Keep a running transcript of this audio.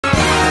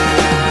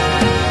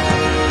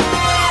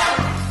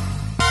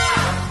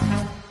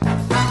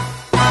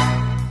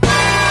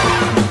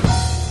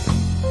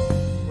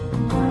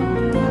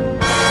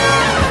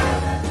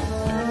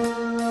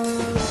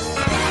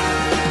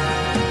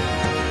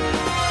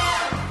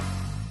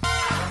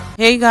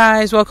Hey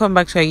guys, welcome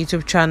back to our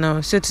YouTube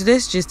channel. So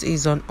today's gist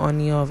is on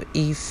Ooni of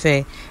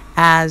Ife,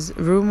 as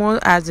rumor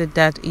has it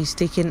that he's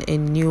taking a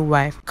new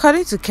wife.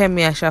 According to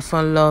Kemi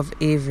Ashafon Love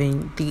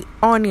Haven, the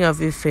Ooni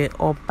of Ife,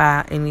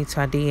 Oba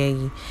Enitan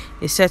Adeyeye,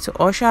 is set to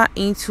usher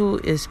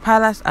into his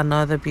palace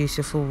another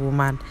beautiful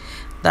woman.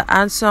 The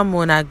handsome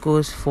monarch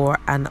goes for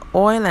an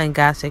oil and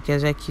gas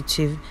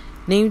executive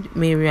named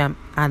Mariam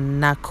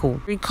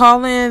Anako,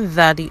 recalling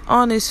that the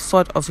Ooni's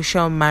fourth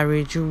official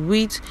marriage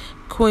with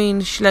Queen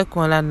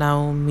Silekunola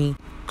Naomi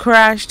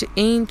crashed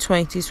in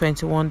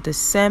 2021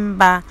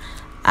 December,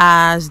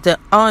 as the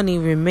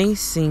Ooni remains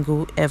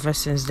single ever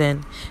since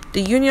then.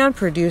 The union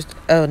produced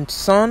a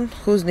son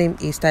whose name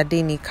is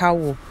Tadeni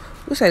Kawo,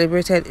 who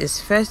celebrated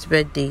his first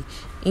birthday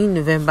in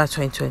November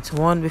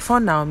 2021 before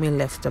Naomi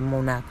left the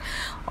monarch.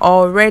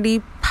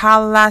 Already,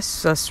 palace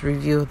sources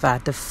revealed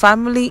that the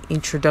family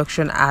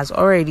introduction has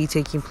already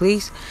taken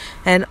place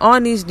and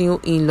Ooni's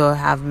new in-law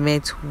have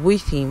met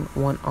with him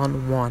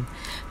one-on-one.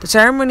 The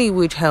ceremony,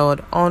 which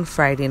held on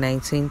Friday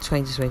 19,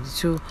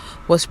 2022,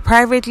 was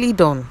privately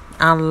done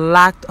and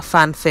lacked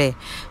fanfare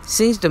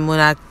since the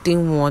monarch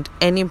didn't want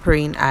any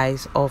prying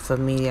eyes of the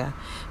media.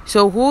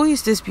 So who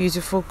is this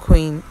beautiful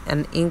queen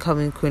and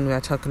incoming queen we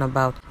are talking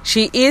about?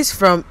 She is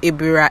from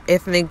Ibira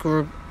ethnic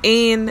group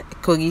in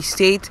Kogi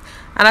State,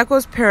 and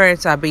Ako's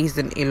parents are based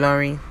in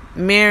Olori.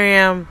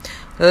 Mariam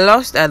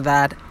lost her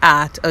dad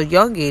at a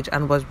young age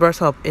and was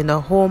brought up in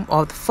the home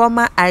of the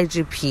former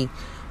IGP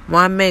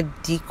Mohammed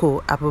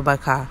Diko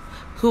Abubakar,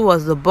 who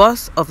was the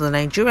boss of the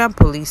Nigerian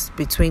police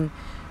between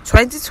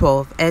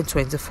 2012 and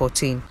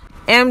 2014.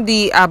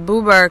 MD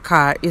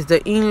Abubakar is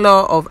the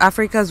in-law of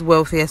Africa's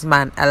wealthiest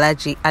man,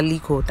 Alhaji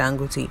Aliko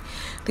Dangote.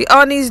 The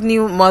Ooni's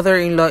new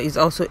mother-in-law is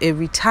also a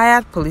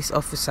retired police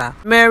officer.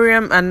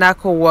 Mariam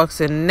Anako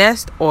works in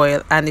Nest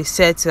Oil and is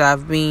said to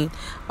have been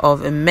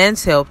of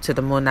immense help to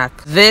the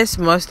monarch. This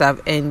must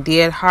have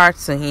endeared her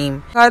to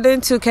him.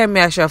 According to Kemi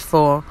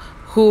Ashafon,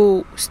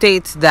 who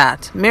states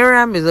that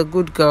Mariam is a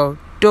good girl,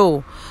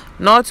 though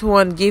not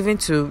one given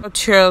to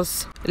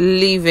luxurious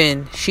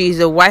living. She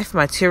is a wife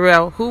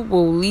material who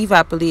will live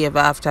happily ever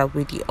after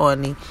with the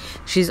Ooni.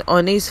 She's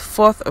Ooni's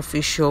fourth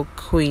official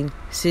queen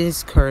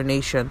since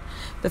coronation.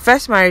 The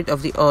first marriage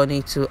of the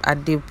Ooni to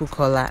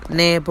Adebukola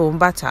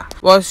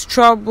Nebombata was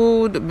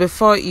troubled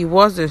before he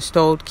was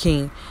installed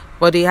king,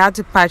 but he had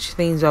to patch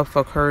things up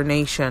for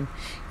coronation.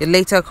 It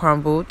later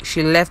crumbled.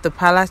 She left the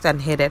palace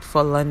and headed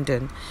for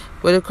London.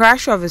 With the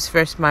crash of his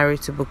first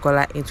marriage to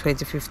Bukola in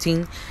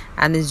 2015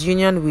 and his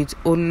union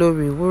with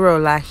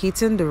Olori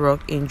hitting the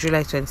rock in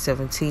July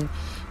 2017,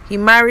 he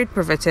married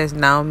prophetess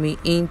Naomi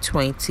in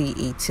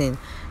 2018.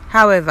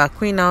 However,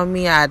 Queen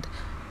Naomi had,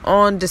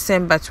 on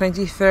December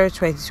 23,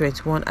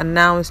 2021,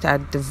 announced her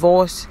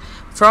divorce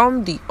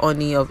from the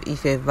Ooni of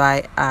Ife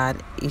via an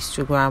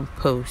Instagram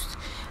post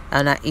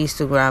on her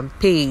Instagram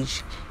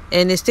page.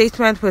 In a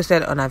statement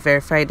posted on her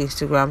verified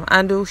Instagram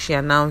handle, she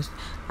announced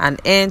an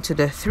end to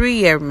the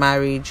 3-year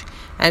marriage,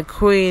 and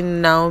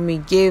Queen Naomi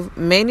gave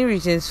many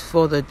reasons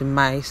for the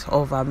demise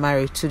of her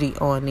marriage to the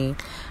Ooni.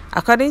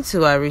 According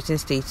to her written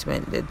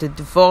statement, the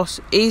divorce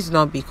is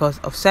not because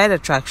of side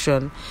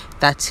attraction,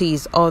 that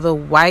is, other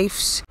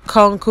wives,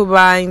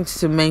 concubines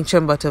to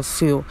mention but a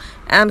few.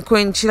 And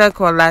Queen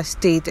Silekunola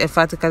states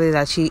emphatically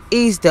that she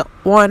is the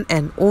one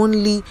and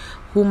only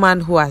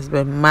woman who has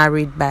been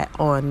married by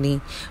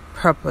Ooni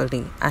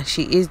properly, and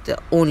she is the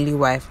only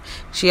wife.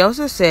 She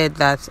also said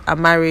that a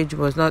marriage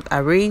was not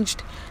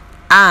arranged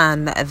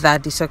and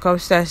that the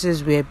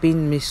circumstances were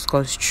being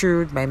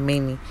misconstrued by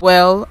many.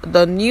 Well,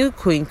 the new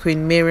queen,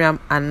 Queen Mariam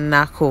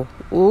Anako,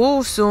 who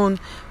will soon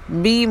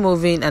be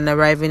moving and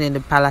arriving in the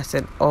palace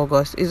in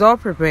August, is all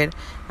prepared,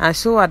 and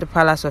so are the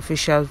palace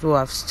officials, who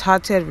have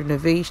started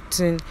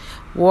renovating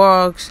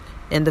works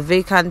in the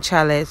vacant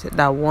chalet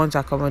that once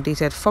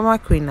accommodated former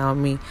Queen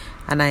Naomi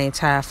and her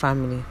entire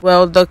family.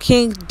 Well, the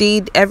king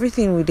did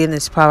everything within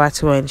his power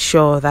to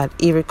ensure that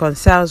he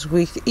reconciles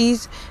with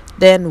his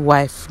then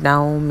wife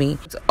Naomi.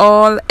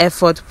 All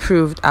effort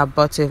proved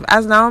abortive,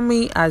 as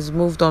Naomi has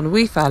moved on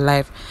with her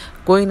life,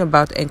 going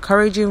about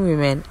encouraging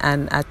women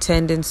and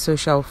attending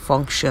social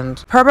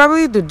functions.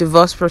 Probably the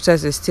divorce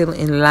process is still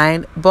in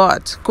line,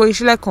 but Queen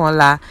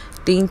Silekunola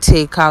didn't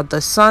take out the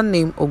son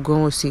named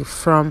Ogunwusi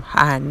from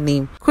her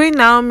name. Queen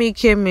Naomi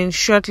came in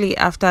shortly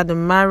after the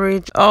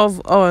marriage of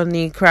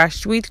Ooni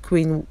crashed with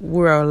Queen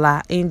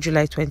Wurola in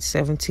July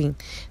 2017.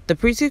 The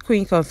pretty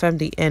queen confirmed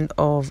the end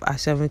of her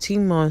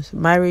 17-month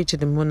marriage to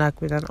the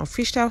monarch with an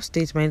official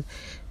statement,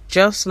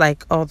 just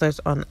like others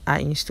on her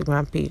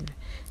Instagram page.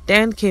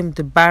 Then came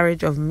the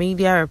barrage of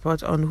media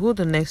reports on who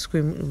the next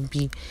queen will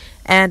be,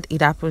 and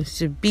it happens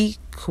to be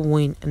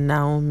Queen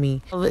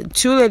Naomi. The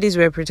two ladies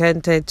were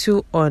presented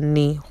to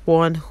Ooni,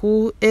 one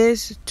who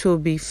is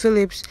Toby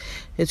Phillips,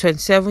 a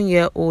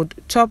 27-year-old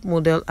top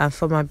model and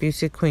former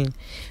beauty queen.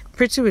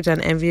 Pretty with an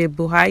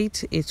enviable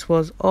height, it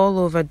was all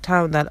over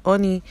town that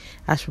Ooni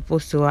has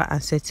proposed to her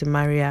and said to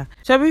marry her.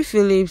 Toby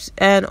Phillips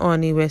and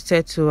Ooni were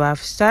said to have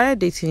started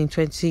dating in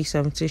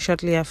 2017,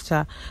 shortly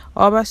after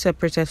Oba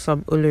separated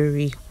from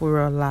Olori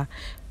Wurola.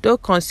 Though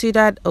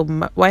considered a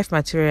wife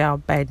material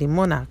by the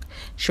monarch,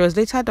 she was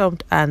later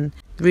dumped and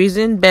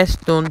reason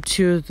best known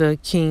to the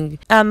king.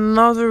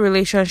 Another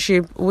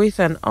relationship with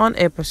an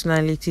on-air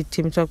personality,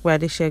 Temitope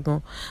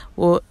Adeshegun,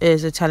 who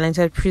is a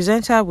talented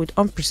presenter with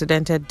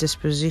unprecedented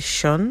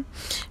disposition.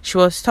 She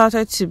was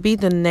started to be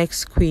the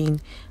next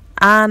queen,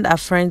 and her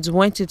friends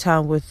went to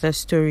town with the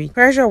story.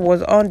 Pressure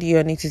was on the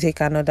Ooni to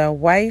take another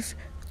wife,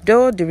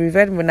 though the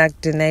revered monarch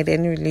denied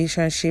any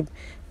relationship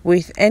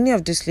with any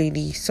of these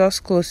ladies. Sources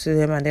close to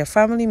them and their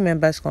family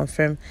members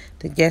confirmed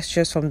the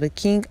gestures from the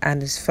king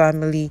and his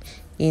family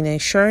in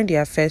ensuring the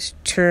affairs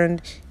turned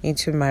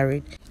into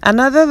marriage.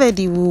 Another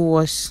lady who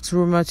was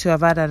rumored to have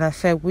had an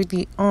affair with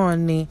the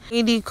Ooni,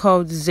 lady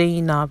called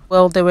Zainab.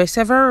 Well, there were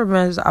several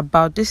rumors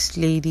about this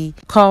lady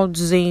called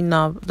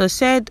Zainab. The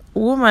said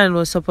woman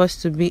was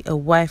supposed to be a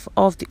wife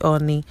of the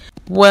Ooni.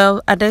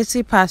 Well,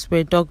 identity past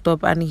were dug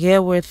up, and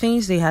here were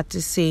things they had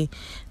to say.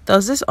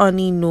 Does this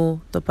Ooni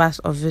know the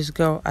past of this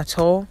girl at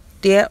all?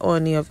 Dear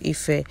Ooni of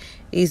Ife,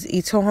 is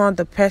Itohan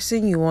the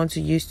person you want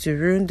to use to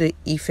ruin the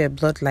Ife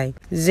bloodline?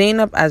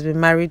 Zainab has been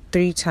married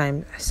 3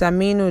 times.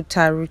 Saminu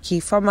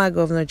Taruki, former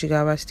governor of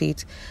Jigawa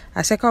State,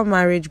 her second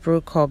marriage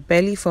broke up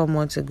barely 4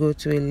 months ago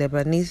to a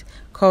Lebanese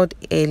called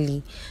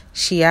Eli.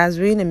 She has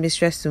been a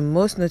mistress to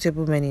most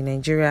notable men in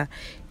Nigeria.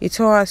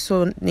 Itohan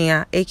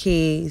Sonia,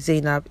 aka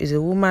Zainab, is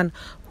a woman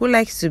who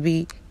likes to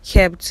be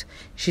kept.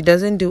 She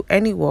doesn't do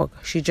any work.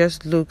 She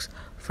just looks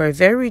for a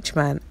very rich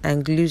man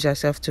and glues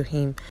herself to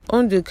him.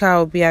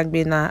 Onduka,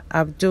 Obiagbena,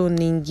 Abdul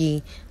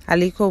Ningi,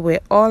 Aliko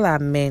were all her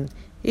men.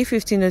 If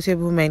 50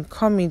 notable men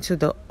come into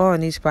the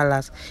Ooni's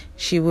palace,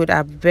 she would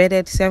have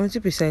bedded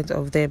 70%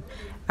 of them,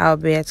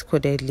 albeit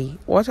codedly.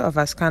 What of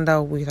a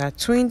scandal with her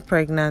twin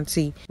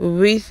pregnancy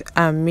with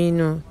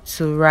Aminu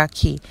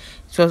Turaki?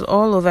 It was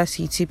all over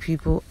city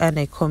people and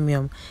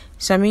Ecomium.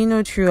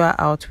 Samino threw her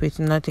out with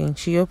nothing.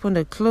 She opened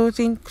a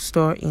clothing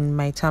store in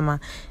Maitama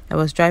and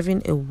was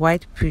driving a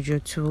white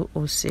Peugeot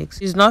 206.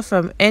 She's not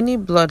from any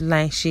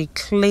bloodline. She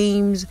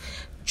claims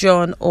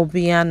John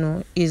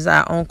Obiano is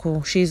her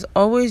uncle. She's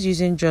always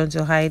using John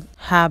to hide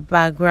her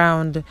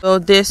background. Well,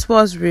 this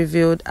was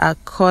revealed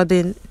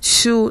according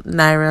to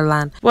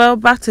Nairaland. Well,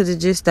 back to the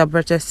gist that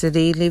brought us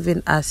today,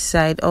 leaving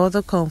aside all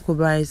the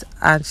concubines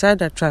and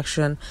side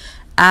attraction,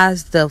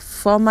 as the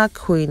former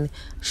queen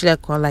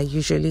Silekunola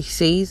usually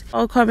says.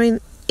 All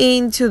coming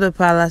into the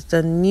palace,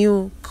 the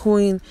new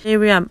queen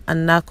Miriam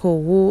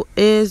Anako, who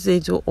is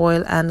into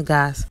oil and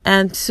gas,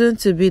 and soon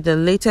to be the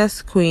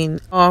latest queen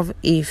of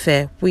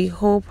Ife. We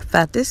hope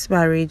that this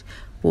marriage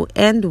will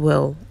end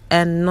well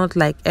and not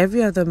like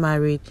every other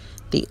marriage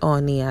the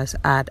Ooni has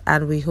had,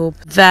 and we hope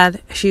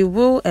that she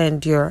will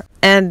endure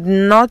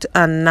and not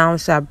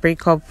announce her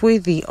breakup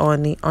with the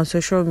Ooni on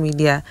social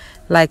media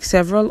like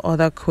several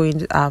other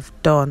queens have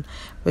done.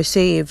 We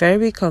say a very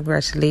big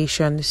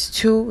congratulations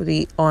to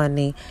the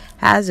Ooni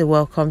as he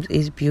welcomes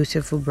his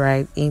beautiful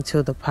bride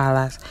into the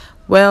palace.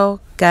 Well,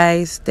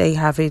 guys, there you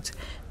have it.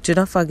 Do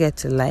not forget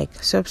to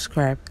like,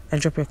 subscribe, and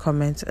drop your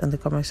comments in the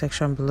comment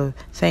section below.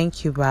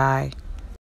 Thank you. Bye.